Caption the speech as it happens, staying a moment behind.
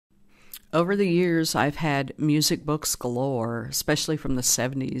Over the years, I've had music books galore, especially from the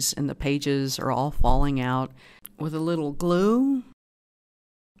 70s, and the pages are all falling out. With a little glue,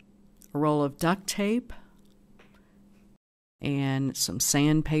 a roll of duct tape, and some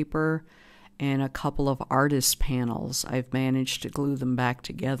sandpaper, and a couple of artist panels, I've managed to glue them back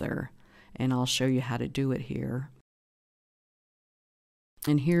together, and I'll show you how to do it here.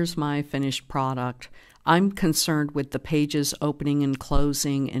 And here's my finished product. I'm concerned with the pages opening and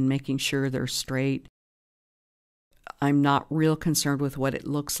closing and making sure they're straight. I'm not real concerned with what it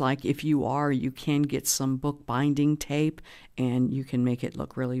looks like. If you are, you can get some book binding tape and you can make it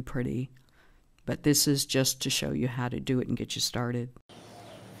look really pretty. But this is just to show you how to do it and get you started.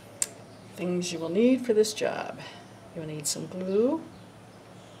 Things you will need for this job. You'll need some glue,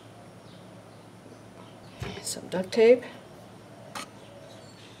 some duct tape,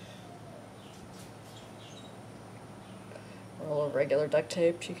 roll of regular duct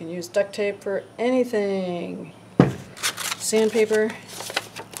tape. You can use duct tape for anything. Sandpaper.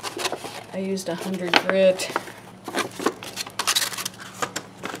 I used 100 grit.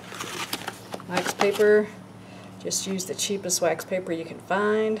 Wax paper. Just use the cheapest wax paper you can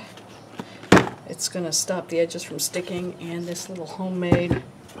find. It's going to stop the edges from sticking. And this little homemade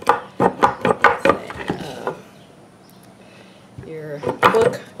your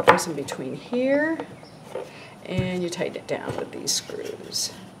book goes in between here. And you tighten it down with these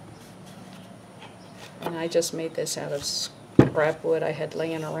screws. And I just made this out of scrap wood I had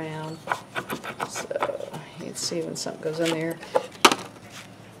laying around. So you can see when something goes in there.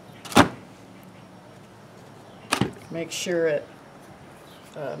 Make sure it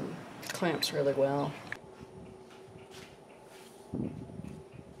clamps really well.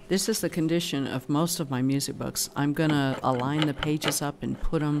 This is the condition of most of my music books. I'm going to align the pages up and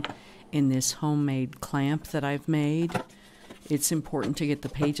put them in this homemade clamp that I've made. It's important to get the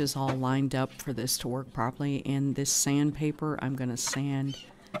pages all lined up for this to work properly. And this sandpaper, I'm going to sand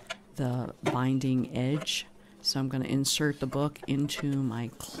the binding edge. So I'm going to insert the book into my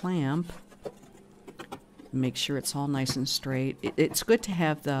clamp. Make sure it's all nice and straight. It's good to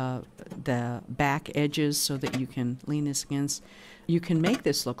have the back edges so that you can lean this against. You can make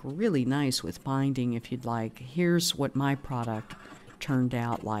this look really nice with binding if you'd like. Here's what my product turned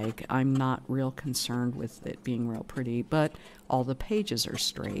out like. I'm not real concerned with it being real pretty, but all the pages are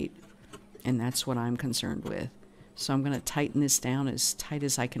straight, and that's what I'm concerned with. So I'm going to tighten this down as tight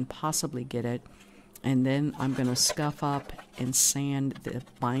as I can possibly get it, and then I'm going to scuff up and sand the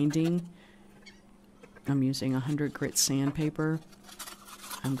binding. I'm using 100 grit sandpaper.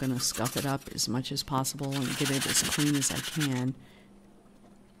 I'm going to scuff it up as much as possible and get it as clean as I can.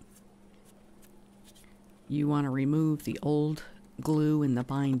 You want to remove the old glue in the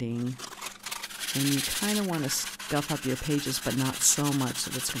binding, and you kind of want to scuff up your pages, but not so much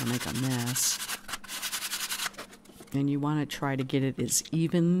that it's going to make a mess. And you want to try to get it as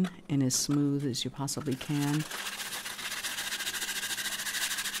even and as smooth as you possibly can.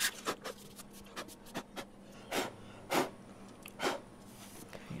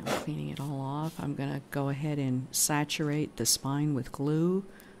 Okay, I'm cleaning it all off. I'm going to go ahead and saturate the spine with glue.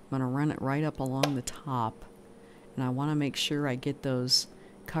 I'm going to run it right up along the top. And I want to make sure I get those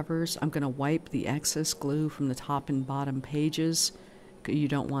covers. I'm going to wipe the excess glue from the top and bottom pages. You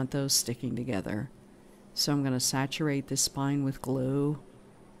don't want those sticking together. So I'm going to saturate this spine with glue.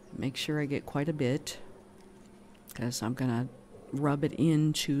 Make sure I get quite a bit, because I'm going to rub it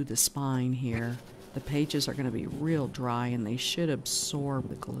into the spine here. The pages are going to be real dry and they should absorb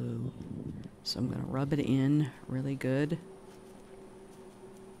the glue. So I'm going to rub it in really good.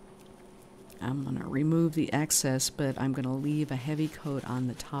 I'm going to remove the excess, but I'm going to leave a heavy coat on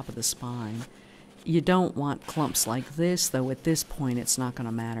the top of the spine. You don't want clumps like this, though at this point it's not going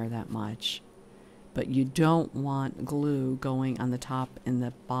to matter that much. But you don't want glue going on the top and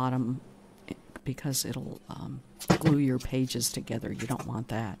the bottom, because it'll glue your pages together. You don't want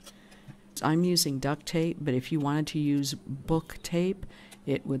that. So I'm using duct tape, but if you wanted to use book tape,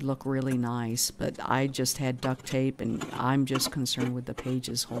 it would look really nice. But I just had duct tape, and I'm just concerned with the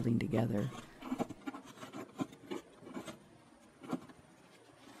pages holding together.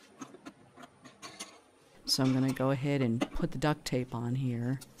 So I'm going to go ahead and put the duct tape on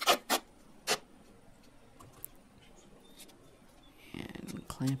here. And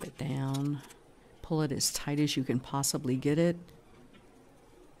clamp it down. Pull it as tight as you can possibly get it.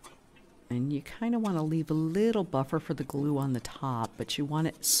 And you kind of want to leave a little buffer for the glue on the top, but you want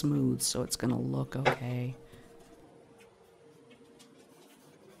it smooth so it's going to look okay.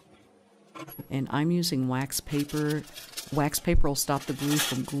 And I'm using wax paper. Wax paper will stop the glue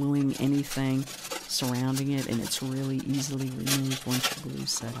from gluing anything surrounding it, and it's really easily removed once your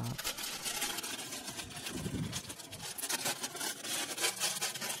glue's set up.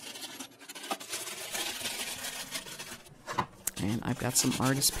 And I've got some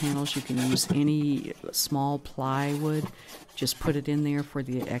artist panels. You can use any small plywood. Just put it in there for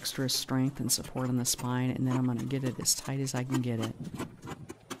the extra strength and support on the spine, and then I'm going to get it as tight as I can get it.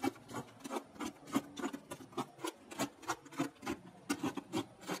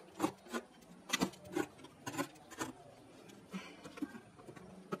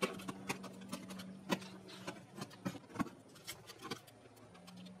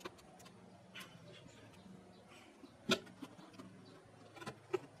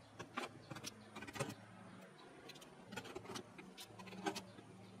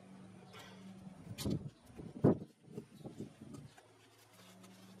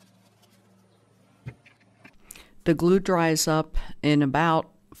 The glue dries up in about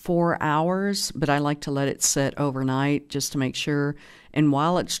 4 hours, but I like to let it set overnight just to make sure. And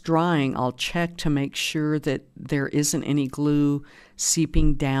while it's drying, I'll check to make sure that there isn't any glue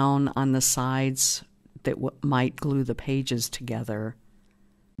seeping down on the sides that might glue the pages together.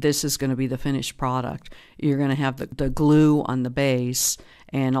 This is going to be the finished product. You're going to have the glue on the base,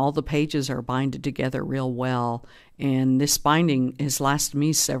 and all the pages are binded together real well. And this binding has lasted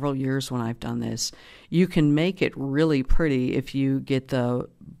me several years when I've done this. You can make it really pretty if you get the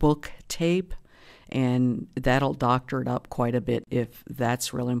book tape, and that'll doctor it up quite a bit if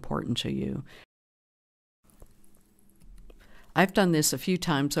that's real important to you. I've done this a few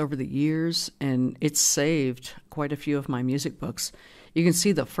times over the years, and it's saved quite a few of my music books. You can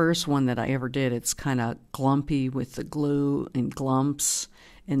see the first one that I ever did, it's kind of glumpy with the glue and glumps.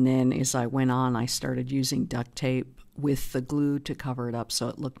 And then as I went on, I started using duct tape with the glue to cover it up so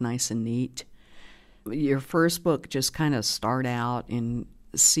it looked nice and neat. Your first book, just kind of start out and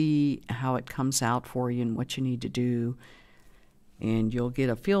see how it comes out for you and what you need to do. And you'll get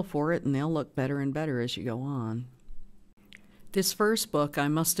a feel for it, and they'll look better and better as you go on. This first book I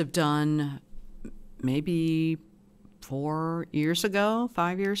must have done maybe 4 years ago,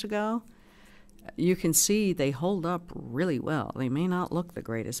 5 years ago. You can see they hold up really well. They may not look the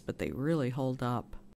greatest, but they really hold up.